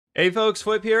Hey folks,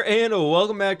 fWhip here, and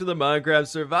welcome back to the Minecraft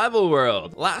survival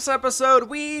world. Last episode,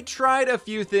 we tried a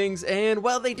few things, and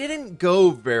well, they didn't go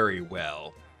very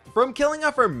well. From killing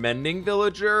off our mending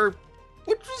villager,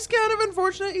 which was kind of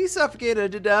unfortunate, he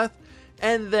suffocated to death,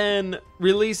 and then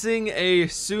releasing a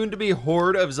soon-to-be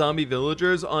horde of zombie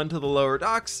villagers onto the lower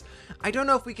docks. I don't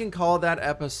know if we can call that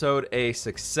episode a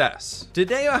success.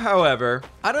 Today, however,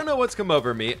 I don't know what's come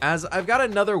over me, as I've got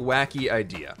another wacky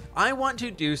idea. I want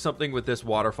to do something with this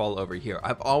waterfall over here.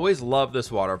 I've always loved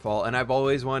this waterfall, and I've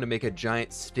always wanted to make a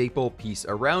giant staple piece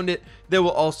around it that will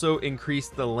also increase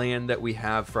the land that we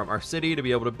have from our city to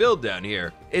be able to build down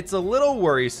here. It's a little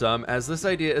worrisome, as this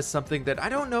idea is something that I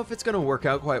don't know if it's going to work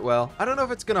out quite well. I don't know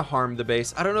if it's going to harm the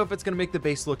base. I don't know if it's going to make the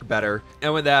base look better.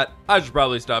 And with that, I should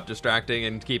probably stop distracting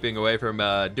and keeping away from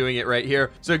doing it right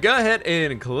here. So go ahead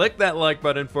and click that like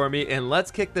button for me, and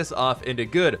let's kick this off into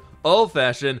good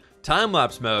old-fashioned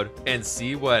time-lapse mode and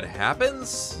see what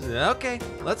happens. Okay,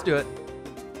 let's do it.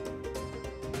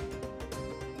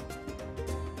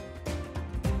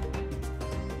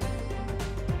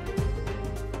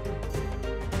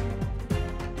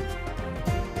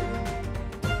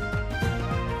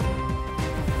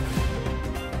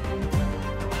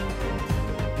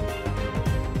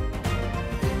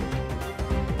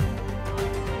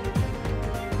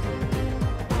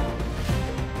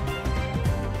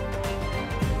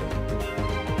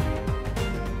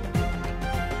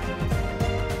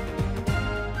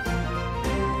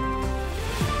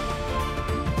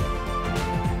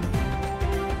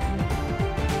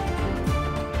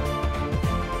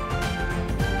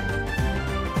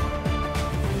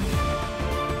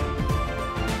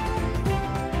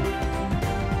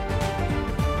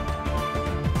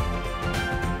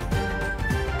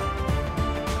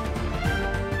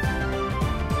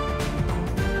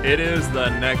 It is the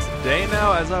next day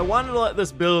now, as I wanted to let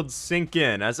this build sink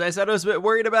in. As I said, I was a bit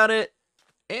worried about it,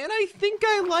 and I think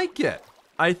I like it.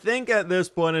 I think at this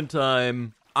point in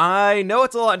time, I know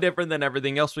it's a lot different than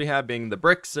everything else we have, being the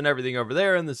bricks and everything over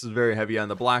there, and this is very heavy on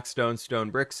the blackstone, stone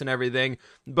bricks and everything,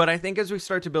 but I think as we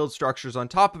start to build structures on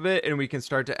top of it, and we can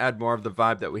start to add more of the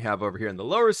vibe that we have over here in the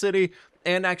lower city,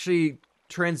 and actually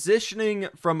transitioning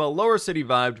from a lower city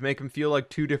vibe to make them feel like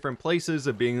two different places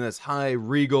of being this high,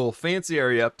 regal, fancy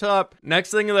area up top.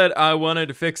 Next thing that I wanted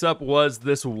to fix up was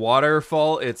this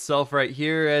waterfall itself right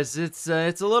here, as it's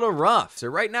a little rough. So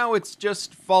right now it's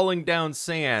just falling down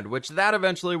sand, which that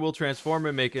eventually will transform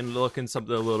and make it look in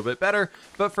something a little bit better.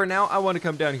 But for now, I want to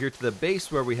come down here to the base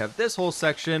where we have this whole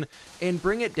section and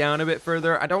bring it down a bit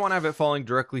further. I don't want to have it falling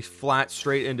directly flat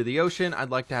straight into the ocean.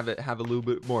 I'd like to have it have a little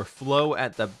bit more flow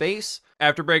at the base.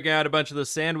 After breaking out a bunch of the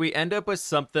sand, we end up with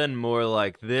something more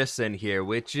like this in here,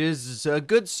 which is a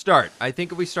good start. I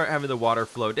think if we start having the water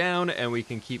flow down and we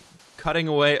can keep cutting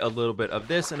away a little bit of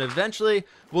this, and eventually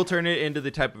we'll turn it into the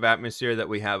type of atmosphere that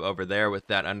we have over there with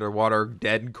that underwater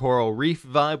dead coral reef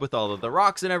vibe with all of the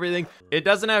rocks and everything. It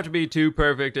doesn't have to be too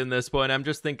perfect in this point. I'm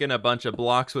just thinking a bunch of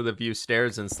blocks with a few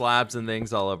stairs and slabs and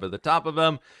things all over the top of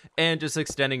them, and just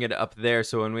extending it up there,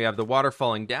 so when we have the water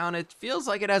falling down, it feels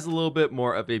like it has a little bit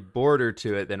more of a border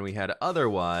to it than we had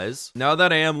otherwise. Now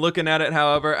that I am looking at it,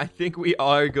 however, I think we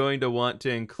are going to want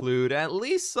to include at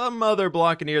least some other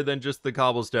block in here than just the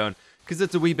cobblestone, because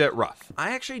it's a wee bit rough.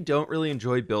 I actually don't really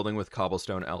enjoy building with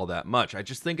cobblestone all that much. I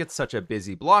just think it's such a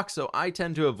busy block, so I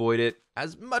tend to avoid it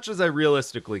as much as I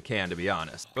realistically can, to be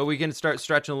honest. But we can start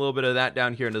stretching a little bit of that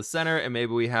down here into the center, and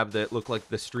maybe we have that look like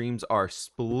the streams are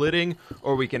splitting,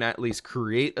 or we can at least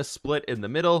create a split in the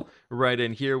middle right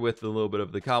in here with a little bit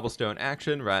of the cobblestone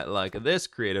action, right like this,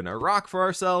 creating a rock for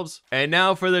ourselves. And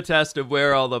now for the test of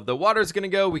where all of the water's gonna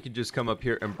go, we can just come up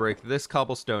here and break this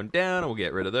cobblestone down, and we'll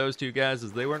get rid of those two guys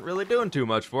as they weren't really doing too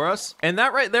much for us. And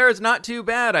that right there is not too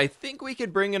bad. I think we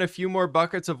could bring in a few more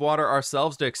buckets of water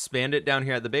ourselves to expand it down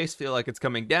here at the base. Feel like it's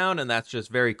coming down, and that's just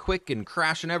very quick and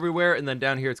crashing everywhere, and then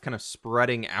down here it's kind of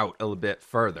spreading out a little bit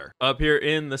further. Up here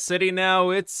in the city now,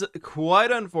 it's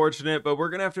quite unfortunate, but we're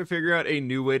gonna have to figure out a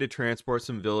new way to transport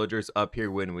some villagers up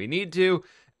here when we need to,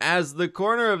 as the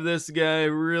corner of this guy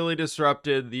really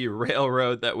disrupted the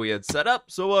railroad that we had set up,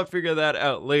 so we'll figure that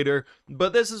out later.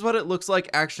 But this is what it looks like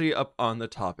actually up on the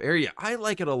top area. I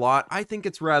like it a lot. I think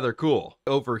it's rather cool.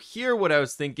 Over here, what I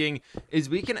was thinking is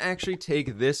we can actually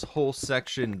take this whole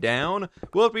section down.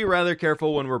 We'll have to be rather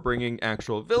careful when we're bringing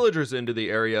actual villagers into the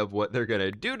area of what they're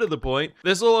gonna do to the point.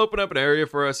 This will open up an area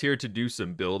for us here to do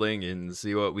some building and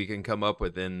see what we can come up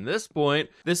with in this point.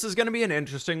 This is gonna be an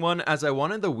interesting one, as I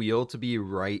wanted the wheel to be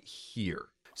right here.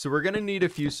 So we're going to need a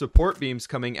few support beams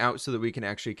coming out so that we can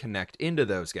actually connect into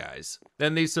those guys.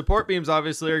 Then these support beams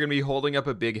obviously are going to be holding up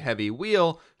a big heavy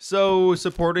wheel, so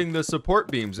supporting the support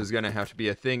beams is going to have to be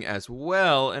a thing as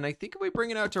well. And I think if we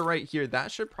bring it out to right here,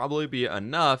 that should probably be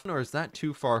enough. Or is that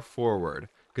too far forward?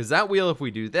 Because that wheel, if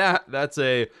we do that, that's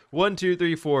a 1, 2,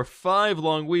 3, 4, 5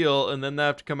 long wheel, and then they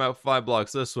have to come out 5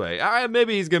 blocks this way. All right,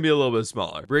 maybe he's going to be a little bit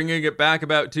smaller. Bringing it back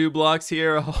about 2 blocks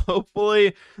here.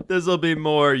 Hopefully, this will be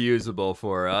more usable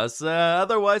for us.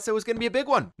 Otherwise, it was going to be a big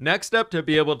one. Next up, to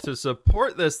be able to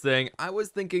support this thing, I was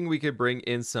thinking we could bring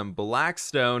in some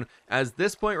blackstone, as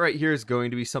this point right here is going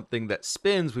to be something that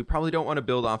spins. We probably don't want to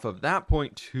build off of that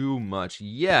point too much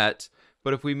yet.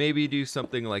 But if we maybe do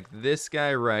something like this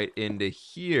guy right into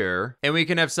here, and we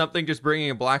can have something just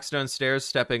bringing a blackstone stairs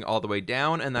stepping all the way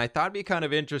down, and I thought it'd be kind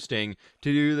of interesting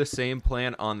to do the same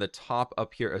plan on the top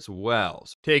up here as well.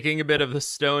 So taking a bit of the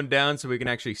stone down so we can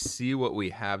actually see what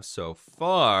we have so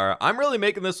far. I'm really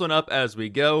making this one up as we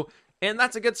go, and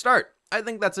that's a good start. I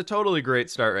think that's a totally great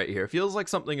start right here. Feels like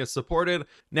something is supported.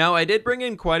 Now, I did bring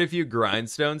in quite a few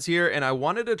grindstones here, and I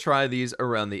wanted to try these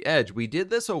around the edge. We did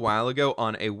this a while ago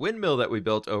on a windmill that we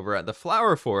built over at the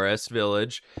Flower Forest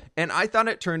Village, and I thought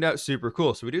it turned out super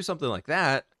cool. So we do something like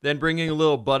that. Then bringing a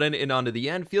little button in onto the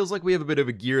end feels like we have a bit of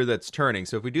a gear that's turning.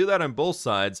 So if we do that on both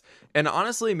sides, and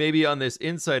honestly, maybe on this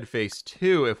inside face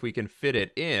too, if we can fit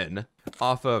it in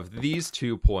off of these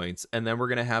 2 points, and then we're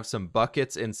going to have some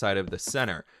buckets inside of the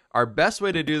center. Our best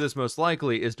way to do this most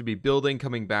likely is to be building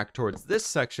coming back towards this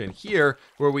section here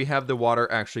where we have the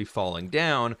water actually falling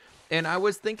down. And I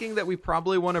was thinking that we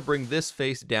probably want to bring this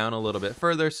face down a little bit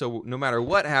further, so no matter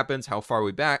what happens, how far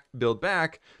we build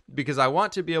back, because I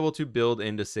want to be able to build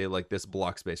into, say, like this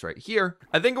block space right here.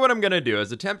 I think what I'm going to do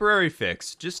as a temporary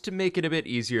fix, just to make it a bit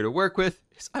easier to work with,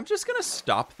 is I'm just going to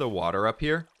stop the water up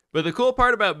here. But the cool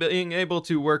part about being able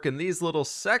to work in these little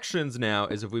sections now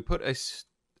is if we put a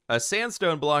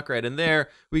sandstone block right in there,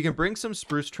 we can bring some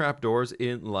spruce trapdoors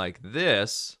in like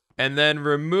this, and then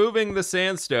removing the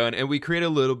sandstone, and we create a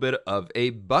little bit of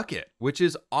a bucket, which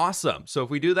is awesome. So if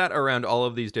we do that around all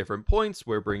of these different points,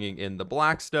 we're bringing in the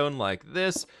blackstone like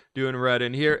this, doing right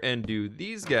in here, and do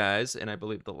these guys, and I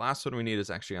believe the last one we need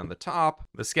is actually on the top.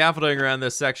 The scaffolding around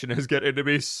this section is getting to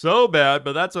be so bad,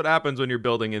 but that's what happens when you're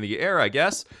building in the air, I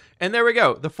guess. And there we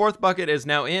go. The 4th bucket is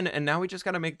now in, and now we just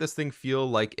got to make this thing feel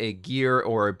like a gear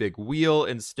or a big wheel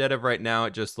instead of right now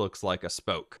it just looks like a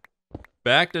spoke.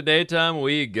 Back to daytime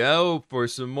we go for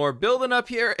some more building up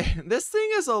here. This thing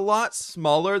is a lot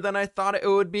smaller than I thought it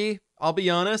would be. I'll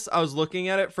be honest, I was looking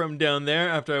at it from down there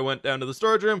after I went down to the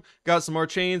storage room, got some more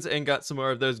chains, and got some more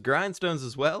of those grindstones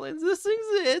as well, and this thing's,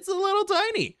 it's a little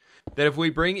tiny. That if we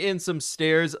bring in some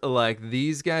stairs like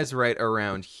these guys right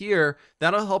around here,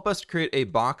 that'll help us create a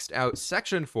boxed out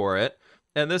section for it.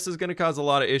 And this is going to cause a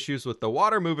lot of issues with the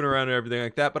water moving around and everything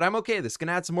like that. But I'm okay. This is going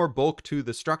to add some more bulk to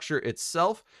the structure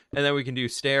itself. And then we can do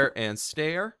stair and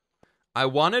stair. I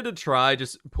wanted to try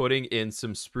just putting in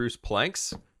some spruce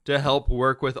planks to help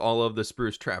work with all of the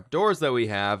spruce trapdoors that we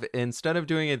have. Instead of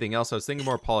doing anything else, I was thinking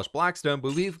more polished blackstone,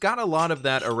 but we've got a lot of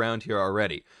that around here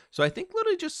already. So I think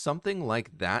literally just something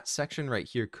like that section right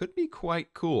here could be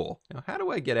quite cool. Now, how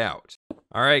do I get out?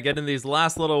 All right, getting these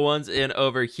last little ones in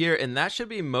over here, and that should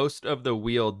be most of the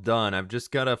wheel done. I've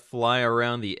just got to fly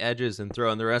around the edges and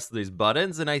throw in the rest of these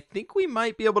buttons, and I think we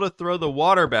might be able to throw the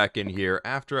water back in here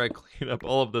after I clean up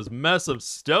all of this mess of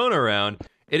stone around.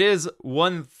 It is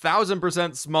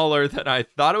 1000% smaller than I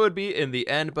thought it would be in the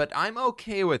end, but I'm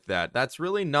okay with that. That's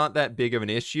really not that big of an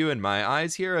issue in my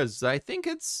eyes here, as I think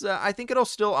it'll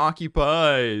still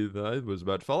occupy. I was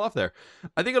about to fall off there.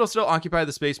 I think it'll still occupy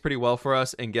the space pretty well for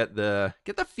us and get the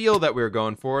feel that we were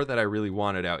going for that I really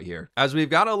wanted out here. As we've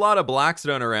got a lot of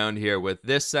blackstone around here with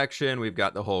this section, we've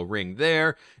got the whole ring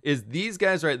there. Is these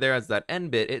guys right there as that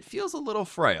end bit? It feels a little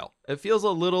frail. It feels a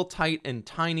little tight and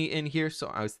tiny in here, so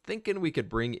I was thinking we could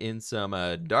bring in some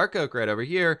dark oak right over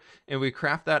here, and we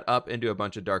craft that up into a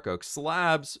bunch of dark oak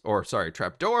slabs, or sorry,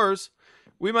 trapdoors.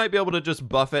 We might be able to just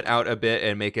buff it out a bit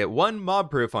and make it 1, mob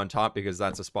proof on top because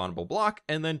that's a spawnable block,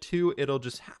 and then 2, it'll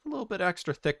just have a little bit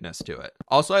extra thickness to it.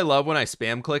 Also, I love when I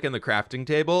spam click in the crafting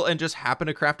table and just happen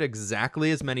to craft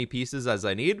exactly as many pieces as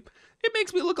I need. It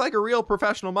makes me look like a real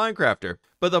professional Minecrafter.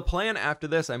 But the plan after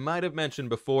this, I might have mentioned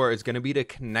before, is going to be to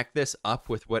connect this up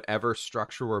with whatever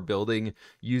structure we're building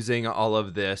using all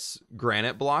of this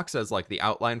granite blocks as like the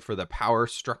outline for the power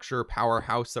structure,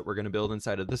 powerhouse that we're going to build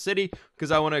inside of the city, because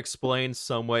I want to explain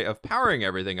some way of powering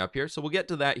everything up here. So we'll get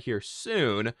to that here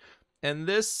soon. And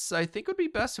this, I think, would be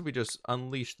best if we just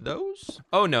unleashed those.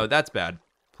 Oh no, that's bad.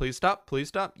 Please stop, please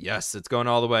stop. Yes, it's going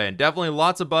all the way. And definitely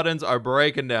lots of buttons are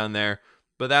breaking down there.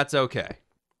 But that's okay.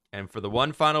 And for the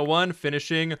one final one,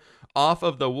 finishing off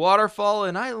of the waterfall,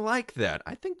 and I like that.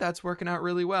 I think that's working out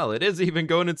really well. It is even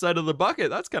going inside of the bucket.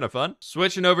 That's kind of fun.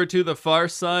 Switching over to the far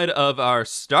side of our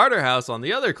starter house on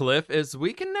the other cliff is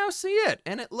we can now see it,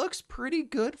 and it looks pretty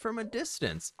good from a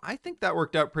distance. I think that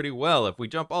worked out pretty well. If we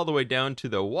jump all the way down to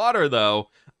the water, though,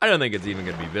 I don't think it's even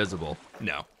going to be visible.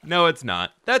 No, it's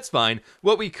not. That's fine.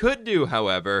 What we could do,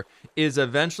 however, is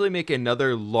eventually make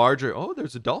another larger... Oh,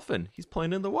 there's a dolphin. He's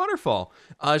playing in the waterfall.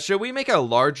 Should we make a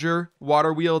larger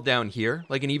water wheel down here?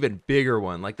 Like an even bigger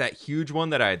one, like that huge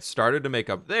one that I had started to make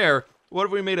up there. What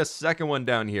if we made a second one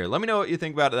down here? Let me know what you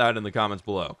think about that in the comments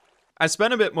below. I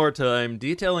spent a bit more time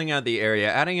detailing out the area,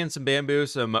 adding in some bamboo,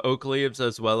 some oak leaves,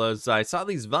 as well as I saw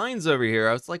these vines over here.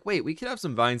 I was like, wait, we could have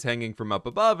some vines hanging from up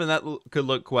above, and that could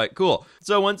look quite cool.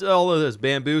 So once all of this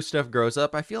bamboo stuff grows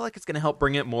up, I feel like it's going to help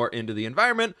bring it more into the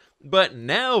environment. But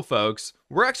now, folks,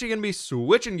 we're actually going to be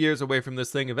switching gears away from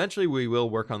this thing. Eventually, we will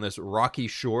work on this rocky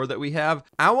shore that we have.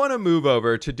 I want to move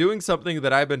over to doing something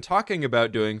that I've been talking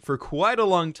about doing for quite a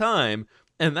long time,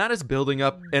 and that is building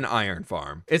up an iron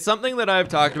farm. It's something that I've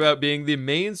talked about being the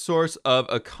main source of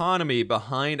economy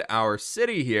behind our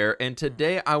city here, and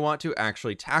today I want to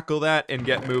actually tackle that and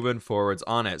get moving forwards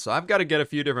on it. So I've got to get a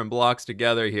few different blocks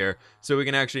together here so we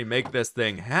can actually make this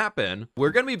thing happen.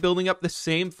 We're going to be building up the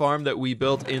same farm that we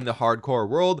built in the hardcore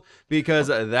world because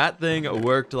that thing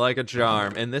worked like a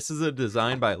charm, and this is a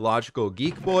design by Logical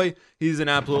Geek Boy. He's an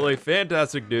absolutely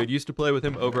fantastic dude. Used to play with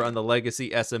him over on the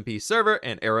Legacy SMP server,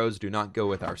 and arrows do not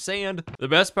go with our sand. The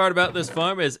best part about this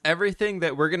farm is everything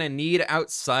that we're gonna need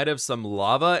outside of some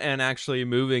lava and actually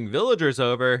moving villagers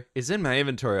over is in my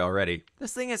inventory already.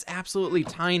 This thing is absolutely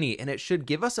tiny, and it should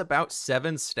give us about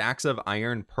 7 stacks of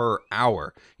iron per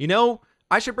hour. You know,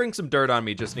 I should bring some dirt on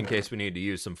me just in case we need to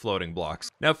use some floating blocks.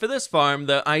 Now for this farm,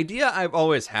 the idea I've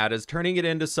always had is turning it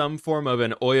into some form of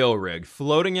an oil rig,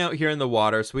 floating out here in the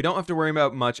water so we don't have to worry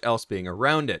about much else being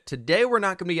around it. Today we're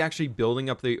not going to be actually building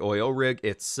up the oil rig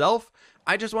itself.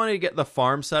 I just wanted to get the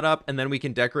farm set up and then we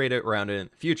can decorate it around it in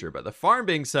the future. But the farm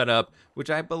being set up, which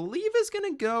I believe is going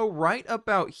to go right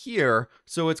about here,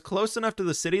 so it's close enough to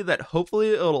the city that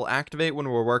hopefully it'll activate when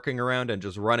we're working around and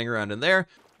just running around in there.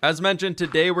 As mentioned,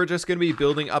 today we're just going to be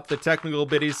building up the technical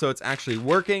biddies so it's actually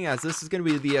working, as this is going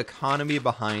to be the economy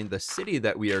behind the city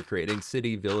that we are creating.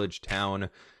 City, village,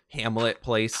 town, hamlet,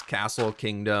 place, castle,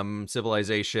 kingdom,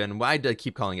 civilization. Why do I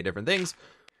keep calling it different things?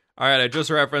 Alright, I just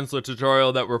referenced the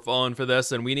tutorial that we're following for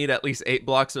this, and we need at least 8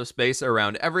 blocks of space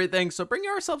around everything, so bringing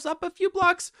ourselves up a few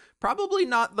blocks, probably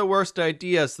not the worst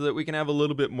idea, so that we can have a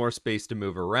little bit more space to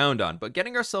move around on. But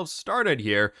getting ourselves started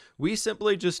here, we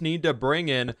simply just need to bring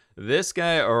in this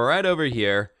guy right over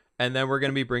here, and then we're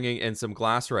going to be bringing in some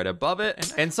glass right above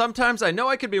it. And sometimes I know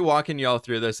I could be walking y'all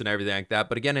through this and everything like that,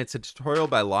 but again, it's a tutorial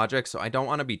by Logic, so I don't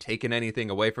want to be taking anything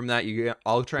away from that.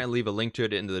 I'll try and leave a link to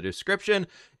it in the description,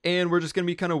 and we're just going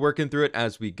to be kind of working through it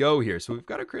as we go here. So we've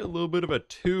got to create a little bit of a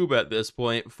tube at this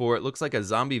point for, it looks like a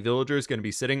zombie villager is going to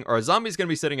be sitting, or a zombie's going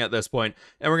to be sitting at this point,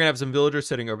 and we're going to have some villagers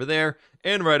sitting over there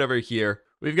and right over here.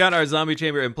 We've got our zombie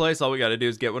chamber in place. All we got to do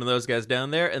is get one of those guys down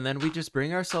there, and then we just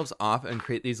bring ourselves off and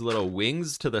create these little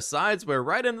wings to the sides, where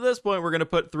right into this point, we're going to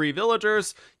put 3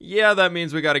 villagers. Yeah, that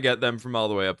means we got to get them from all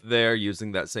the way up there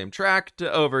using that same track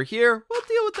to over here. We'll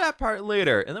deal with that part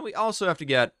later. And then we also have to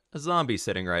get a zombie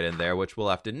sitting right in there, which we'll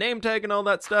have to name tag and all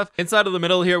that stuff. Inside of the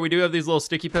middle here, we do have these little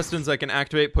sticky pistons that can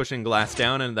activate pushing glass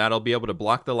down, and that'll be able to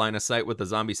block the line of sight with the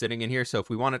zombie sitting in here. So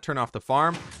if we want to turn off the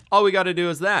farm, all we got to do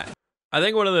is that. I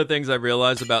think one of the things I've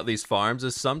realized about these farms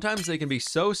is sometimes they can be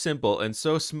so simple and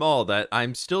so small that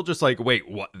I'm still just like, wait,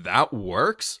 what? That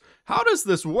works? How does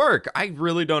this work? I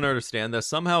really don't understand this.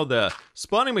 Somehow the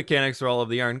spawning mechanics for all of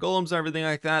the iron golems and everything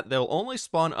like that, they'll only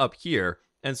spawn up here.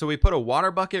 And so we put a water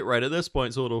bucket right at this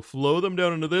point, so it'll flow them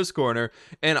down into this corner.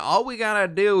 And all we gotta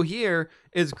do here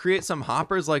is create some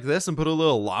hoppers like this and put a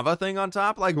little lava thing on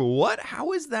top. Like, what?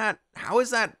 How is that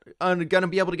gonna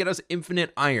be able to get us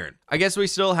infinite iron? I guess we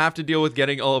still have to deal with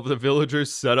getting all of the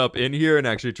villagers set up in here and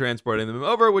actually transporting them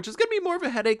over, which is gonna be more of a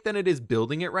headache than it is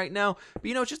building it right now. But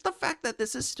you know, just the fact that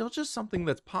this is still just something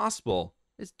that's possible,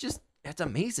 it's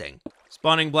amazing.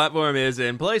 Spawning platform is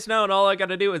in place now, and all I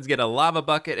gotta do is get a lava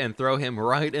bucket and throw him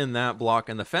right in that block,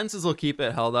 and the fences will keep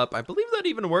it held up. I believe that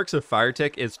even works if fire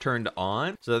tick is turned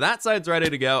on. So that side's ready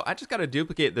to go. I just gotta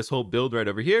duplicate this whole build right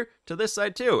over here to this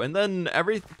side too, and then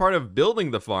every part of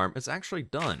building the farm is actually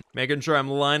done. Making sure I'm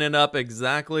lining up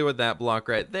exactly with that block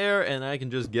right there, and I can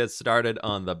just get started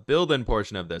on the building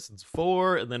portion of this. It's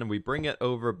 4, and then we bring it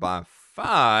over by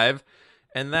 5,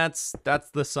 and that's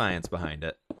the science behind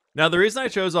it. Now, the reason I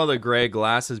chose all the gray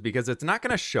glass is because it's not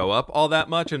going to show up all that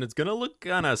much, and it's going to look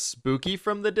kind of spooky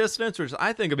from the distance, which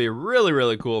I think would be really,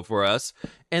 really cool for us.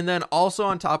 And then also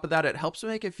on top of that, it helps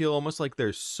make it feel almost like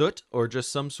there's soot or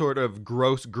just some sort of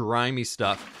gross, grimy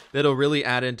stuff that'll really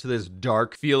add into this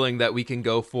dark feeling that we can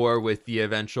go for with the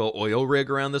eventual oil rig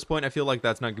around this point. I feel like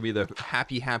that's not going to be the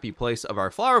happy, happy place of our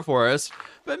flower forest,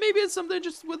 but maybe it's something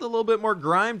just with a little bit more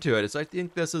grime to it. So I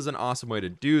think this is an awesome way to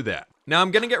do that. Now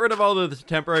I'm going to get rid of all of the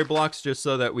temporary blocks just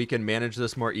so that we can manage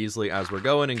this more easily as we're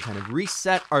going and kind of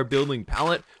reset our building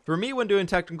palette. For me, when doing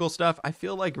technical stuff, I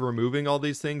feel like removing all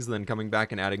these things and then coming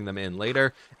back and adding them in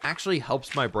later actually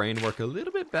helps my brain work a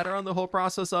little bit better on the whole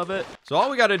process of it. So all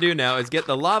we got to do now is get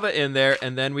the lava in there,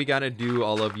 and then we got to do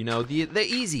all of, you know, the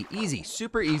easy,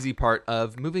 super easy part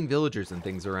of moving villagers and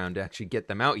things around to actually get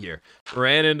them out here.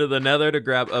 Ran into the nether to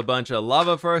grab a bunch of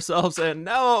lava for ourselves, and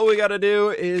now what we got to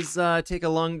do is take a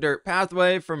long dirt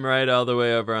pathway from right all the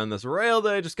way over on this rail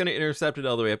that I just gonna intercept it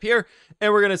all the way up here,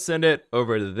 and we're gonna send it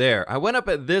over to there. I went up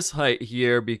at this height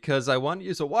here because I want to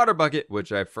use a water bucket,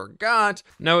 which I forgot.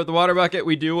 Now with the water bucket,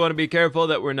 we do want to be careful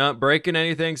that we're not breaking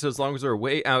anything, so as long as we're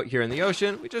way out here in the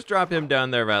ocean, we just drop him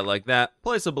down there right like that,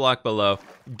 place a block below,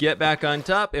 get back on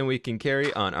top, and we can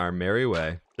carry on our merry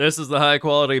way. This is the high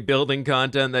quality building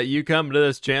content that you come to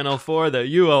this channel for, that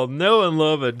you all know and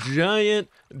love, a giant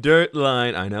dirt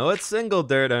line. I know it's single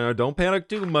dirt, I know, don't panic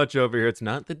too much over here. It's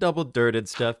not the double dirted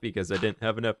stuff because I didn't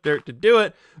have enough dirt to do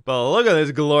it, but look at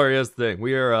this glorious thing.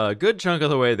 We are a good chunk of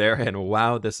the way there, and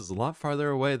wow, this is a lot farther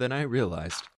away than I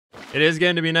realized. It is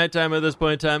going to be nighttime at this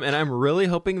point in time, and I'm really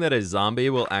hoping that a zombie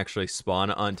will actually spawn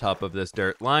on top of this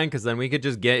dirt line, because then we could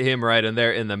just get him right in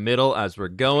there in the middle as we're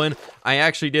going. I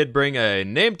actually did bring a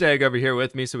name tag over here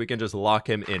with me, so we can just lock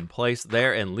him in place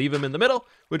there and leave him in the middle,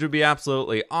 which would be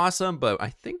absolutely awesome, but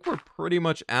I think we're pretty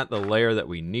much at the layer that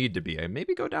we need to be. I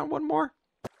maybe go down one more?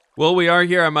 Well, we are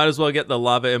here. I might as well get the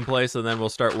lava in place, and then we'll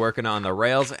start working on the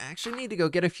rails. I actually need to go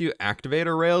get a few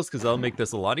activator rails because that'll make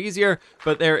this a lot easier.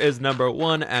 But there is number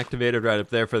one activated right up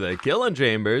there for the killing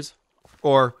chambers,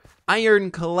 or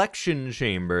iron collection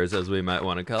chambers, as we might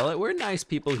want to call it. We're nice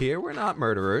people here. We're not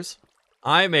murderers.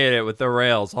 I made it with the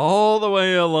rails all the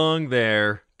way along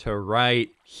there to right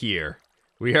here.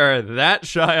 We are that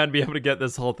shy on being able to get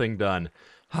this whole thing done.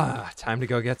 Time to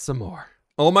go get some more.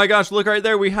 Oh my gosh, look right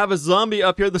there. We have a zombie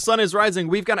up here. The sun is rising.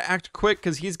 We've got to act quick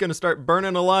because he's going to start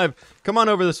burning alive. Come on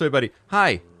over this way, buddy.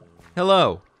 Hi.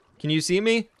 Hello. Can you see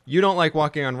me? You don't like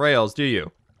walking on rails, do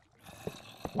you?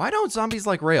 Why don't zombies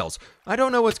like rails? I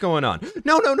don't know what's going on.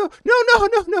 No.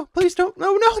 Please don't.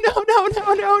 No.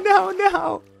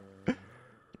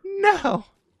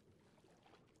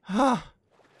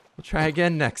 We'll try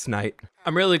again next night.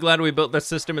 I'm really glad we built the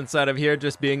system inside of here,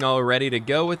 just being all ready to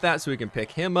go with that, so we can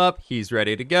pick him up. He's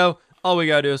ready to go. All we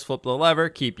gotta do is flip the lever,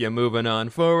 keep you moving on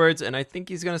forwards, and I think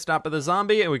he's gonna stop at the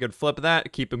zombie, and we could flip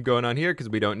that, keep him going on here, because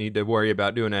we don't need to worry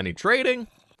about doing any trading.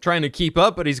 Trying to keep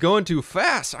up, but he's going too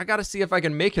fast. I gotta see if I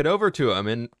can make it over to him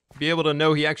and be able to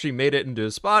know he actually made it into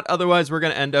a spot. Otherwise, we're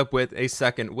gonna end up with a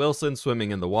second Wilson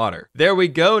swimming in the water. There we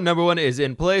go. Number one is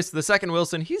in place. The second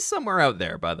Wilson, he's somewhere out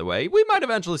there, by the way. We might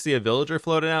eventually see a villager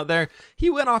floating out there. He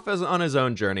went off on his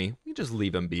own journey. You just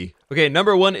leave him be. Okay,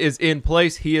 number one is in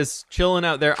place. He is chilling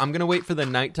out there. I'm gonna wait for the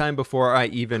nighttime before I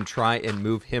even try and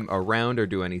move him around or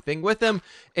do anything with him.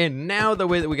 And now the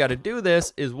way that we gotta do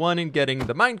this is, one, in getting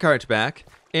the minecart back,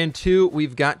 and two,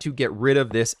 we've got to get rid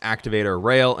of this activator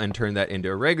rail and turn that into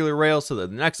a regular rail so that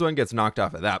the next one gets knocked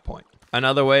off at that point.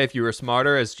 Another way, if you were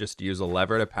smarter, is just to use a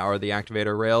lever to power the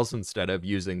activator rails instead of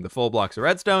using the full blocks of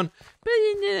redstone. But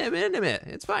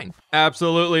it's fine.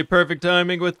 Absolutely perfect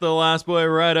timing with the last boy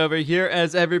right over here,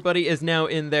 as everybody is now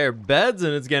in their beds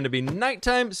and it's going to be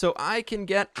nighttime, so I can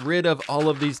get rid of all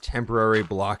of these temporary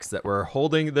blocks that were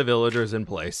holding the villagers in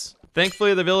place.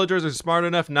 Thankfully, the villagers are smart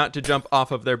enough not to jump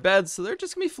off of their beds, so they're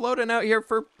just gonna be floating out here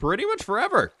for pretty much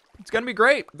forever. It's gonna be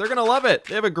great. They're gonna love it.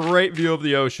 They have a great view of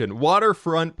the ocean.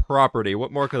 Waterfront property.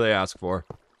 What more could they ask for?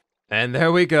 And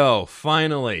there we go.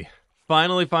 Finally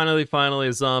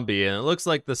a zombie. And it looks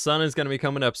like the sun is gonna be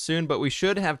coming up soon, but we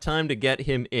should have time to get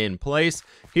him in place.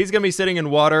 He's gonna be sitting in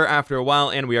water after a while,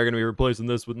 and we are gonna be replacing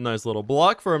this with a nice little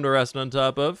block for him to rest on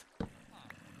top of.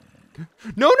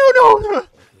 No!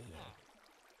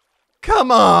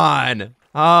 Come on!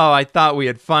 Oh, I thought we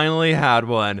had finally had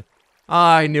one.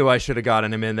 I knew I should have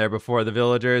gotten him in there before the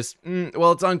villagers.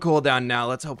 Well, it's on cooldown now.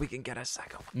 Let's hope we can get a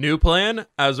second one. New plan,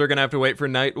 as we're gonna have to wait for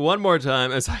night one more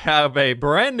time, as I have a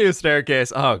brand new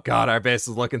staircase. Oh god, our base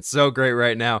is looking so great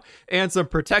right now. And some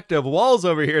protective walls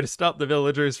over here to stop the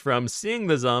villagers from seeing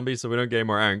the zombies so we don't get any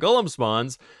more iron golem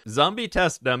spawns. Zombie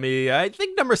test dummy, I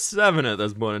think number 7 at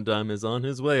this point in time, is on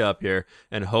his way up here.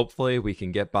 And hopefully we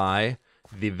can get by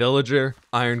the villager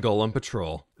iron golem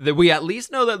patrol. That we at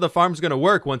least know that the farm's gonna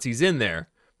work once he's in there.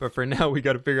 But for now, we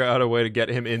gotta figure out a way to get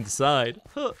him inside.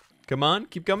 Huh. Come on,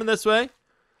 keep coming this way.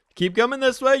 Keep coming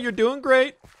this way, you're doing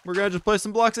great. We're gonna just place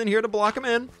some blocks in here to block him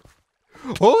in.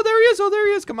 Oh, there he is, oh, there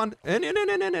he is, come on.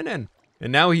 In.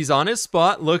 And now he's on his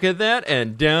spot, look at that,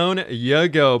 and down you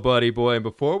go, buddy boy. And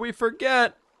before we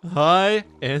forget, hi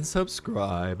and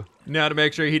subscribe. Now to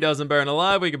make sure he doesn't burn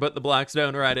alive, we can put the black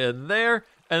stone right in there.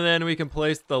 And then we can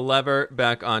place the lever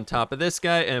back on top of this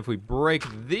guy. And if we break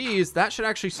these, that should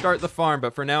actually start the farm.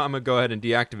 But for now, I'm going to go ahead and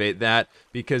deactivate that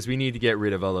because we need to get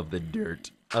rid of all of the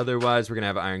dirt. Otherwise, we're going to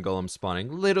have iron golems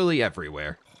spawning literally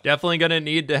everywhere. Definitely going to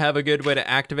need to have a good way to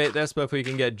activate this. But if we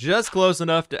can get just close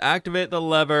enough to activate the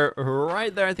lever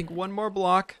right there, I think one more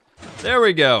block. There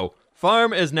we go.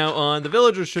 Farm is now on. The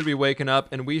villagers should be waking up.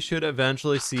 And we should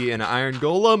eventually see an iron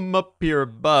golem up here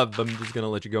above. I'm just going to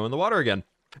let you go in the water again.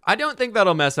 I don't think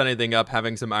that'll mess anything up,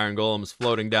 having some iron golems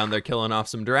floating down there killing off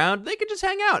some drowned. They could just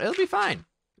hang out. It'll be fine.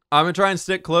 I'm going to try and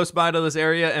stick close by to this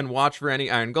area and watch for any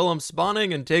iron golems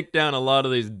spawning and take down a lot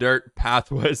of these dirt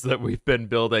pathways that we've been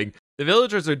building. The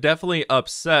villagers are definitely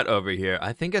upset over here.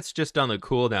 I think it's just on the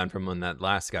cooldown from when that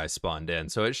last guy spawned in,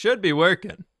 so it should be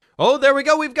working. Oh, there we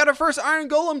go. We've got our first iron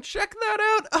golem. Check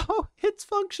that out. Oh, it's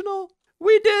functional.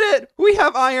 We did it. We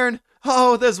have iron.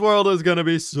 Oh, this world is going to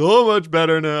be so much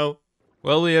better now.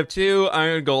 Well, we have 2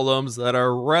 iron golems that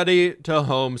are ready to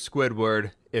home Squidward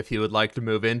if he would like to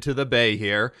move into the bay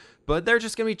here. But they're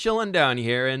just going to be chilling down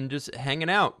here and just hanging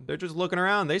out. They're just looking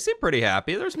around. They seem pretty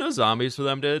happy. There's no zombies for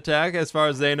them to attack. As far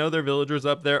as they know, their villagers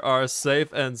up there are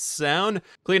safe and sound.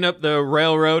 Clean up the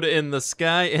railroad in the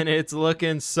sky, and it's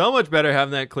looking so much better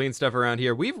having that clean stuff around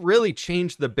here. We've really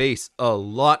changed the base a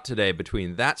lot today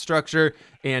between that structure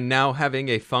and now having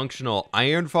a functional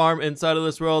iron farm inside of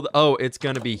this world. Oh, it's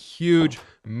going to be huge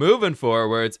moving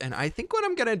forwards. And I think what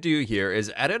I'm going to do here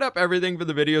is edit up everything for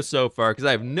the video so far, because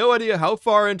I have no idea how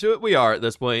far into it we are at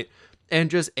this point, and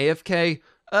just AFK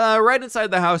right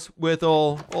inside the house with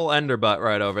ol' Enderbutt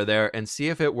right over there and see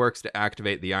if it works to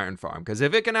activate the iron farm. Because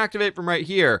if it can activate from right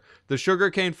here, the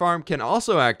sugarcane farm can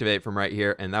also activate from right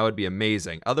here, and that would be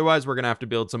amazing. Otherwise, we're going to have to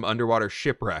build some underwater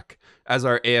shipwreck as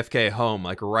our AFK home,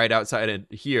 like right outside of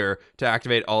here, to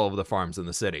activate all of the farms in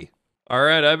the city.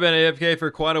 Alright, I've been AFK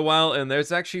for quite a while, and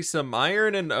there's actually some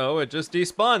iron, and oh, it just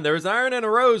despawned. There was iron and a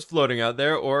rose floating out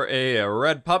there, or a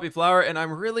red poppy flower, and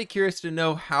I'm really curious to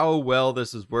know how well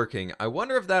this is working. I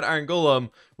wonder if that iron golem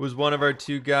was one of our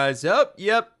 2 guys. Oh,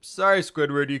 yep, sorry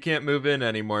Squidward, you can't move in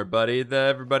anymore, buddy.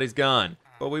 Everybody's gone.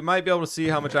 But we might be able to see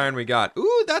how much iron we got.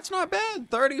 Ooh, that's not bad.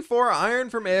 34 iron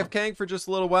from AFKing for just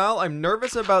a little while. I'm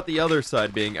nervous about the other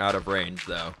side being out of range,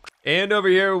 though. And over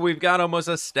here, we've got almost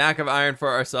a stack of iron for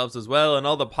ourselves as well, and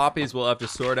all the poppies we'll have to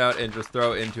sort out and just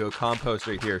throw into a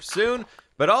composter here soon.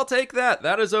 But I'll take that.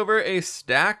 That is over a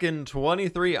stack and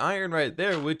 23 iron right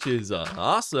there, which is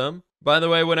awesome. By the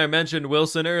way, when I mentioned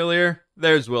Wilson earlier,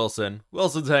 there's Wilson.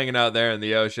 Wilson's hanging out there in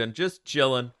the ocean, just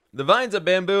chilling. The vines of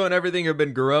bamboo and everything have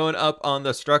been growing up on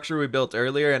the structure we built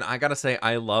earlier, and I gotta say,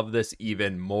 I love this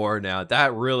even more now.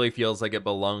 That really feels like it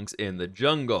belongs in the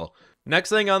jungle. Next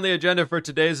thing on the agenda for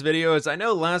today's video is, I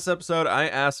know last episode I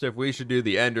asked if we should do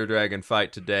the Ender Dragon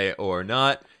fight today or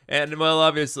not, and well,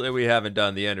 obviously we haven't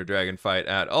done the Ender Dragon fight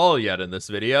at all yet in this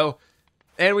video,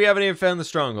 and we haven't even found the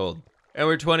stronghold, and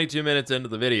we're 22 minutes into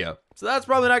the video, so that's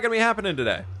probably not gonna be happening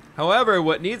today. However,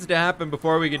 what needs to happen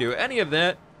before we can do any of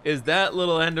that is that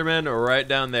little Enderman right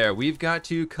down there. We've got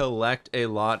to collect a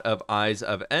lot of Eyes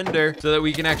of Ender so that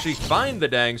we can actually find the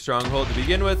dang stronghold to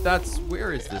begin with.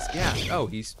 Where is this gas? Oh,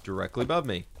 he's directly above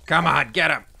me. Come on, get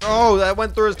him. Oh, that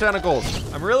went through his tentacles.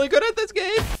 I'm really good at this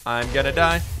game. I'm gonna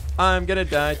die. I'm gonna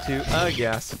die to a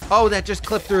gas. Oh, that just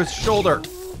clipped through his shoulder.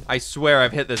 I swear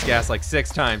I've hit this gas like 6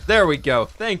 times. There we go.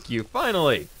 Thank you,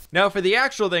 finally. Now for the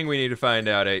actual thing we need to fight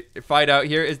out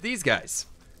here is these guys.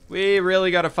 We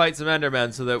really got to fight some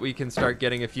Endermen so that we can start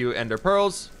getting a few Ender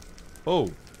Pearls. Oh,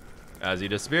 as he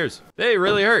disappears. They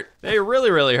really hurt. They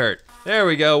really hurt. There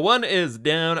we go. One is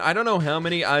down. I don't know how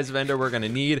many Eyes of Ender we're going to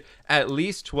need. At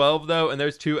least 12, though, and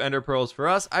there's 2 Ender Pearls for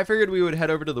us. I figured we would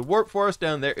head over to the Warp Forest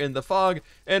down there in the fog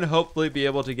and hopefully be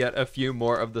able to get a few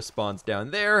more of the spawns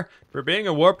down there. For being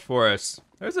a Warped Forest,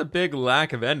 there's a big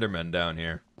lack of Endermen down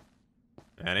here.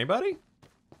 Anybody?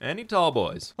 Any tall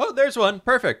boys? Oh, there's one.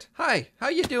 Perfect. Hi, how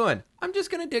you doing? I'm just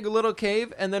gonna dig a little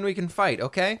cave and then we can fight,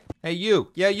 okay? Hey,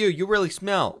 you. Yeah, you really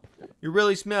smell. You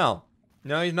really smell.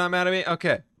 No, he's not mad at me?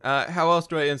 Okay. How else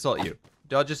do I insult you?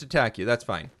 I'll just attack you. That's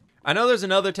fine. I know there's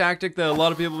another tactic that a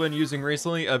lot of people have been using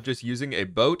recently of just using a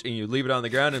boat and you leave it on the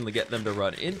ground and get them to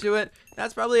run into it.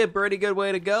 That's probably a pretty good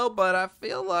way to go, but I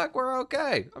feel like we're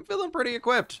okay. I'm feeling pretty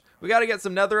equipped. We gotta get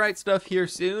some netherite stuff here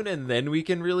soon and then we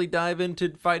can really dive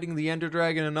into fighting the Ender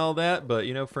Dragon and all that. But,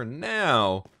 you know, for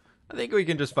now, I think we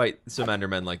can just fight some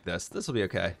Endermen like this. This'll be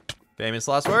okay. Famous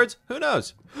last words? Who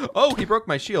knows? Oh, he broke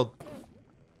my shield.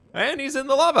 And he's in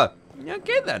the lava.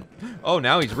 Okay then. Oh,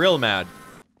 now he's real mad.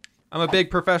 I'm a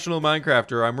big professional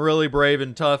Minecrafter. I'm really brave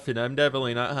and tough, and I'm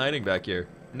definitely not hiding back here.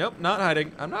 Nope, not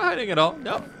hiding. I'm not hiding at all.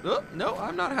 Nope. Oh, no,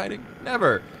 I'm not hiding.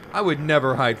 Never. I would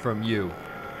never hide from you.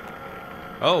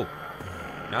 Oh,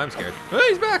 now I'm scared. Oh,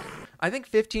 he's back. I think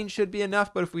 15 should be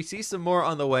enough, but if we see some more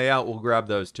on the way out, we'll grab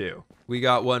those too. We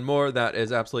got one more that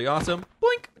is absolutely awesome.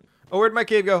 Blink. Oh, where'd my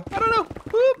cave go? I don't know.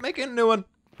 Whoop, making a new one.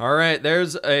 All right,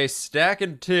 there's a stack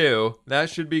and 2.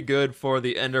 That should be good for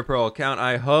the Ender Pearl account,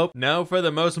 I hope. Now for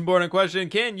the most important question,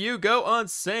 can you go on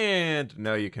sand?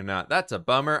 No, you cannot. That's a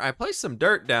bummer. I placed some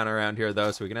dirt down around here though,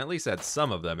 so we can at least add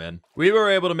some of them in. We were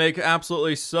able to make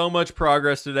absolutely so much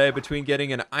progress today between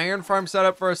getting an iron farm set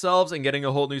up for ourselves and getting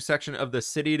a whole new section of the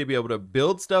city to be able to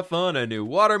build stuff on, a new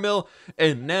water mill,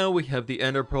 and now we have the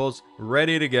Ender Pearls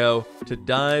ready to go to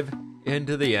dive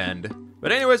into the end.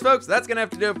 But anyways, folks, that's gonna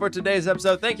have to do it for today's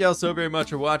episode. Thank you all so very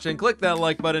much for watching. Click that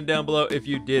like button down below if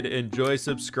you did enjoy.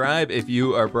 Subscribe if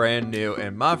you are brand new.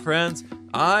 And my friends,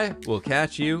 I will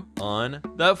catch you on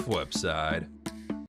the flip side.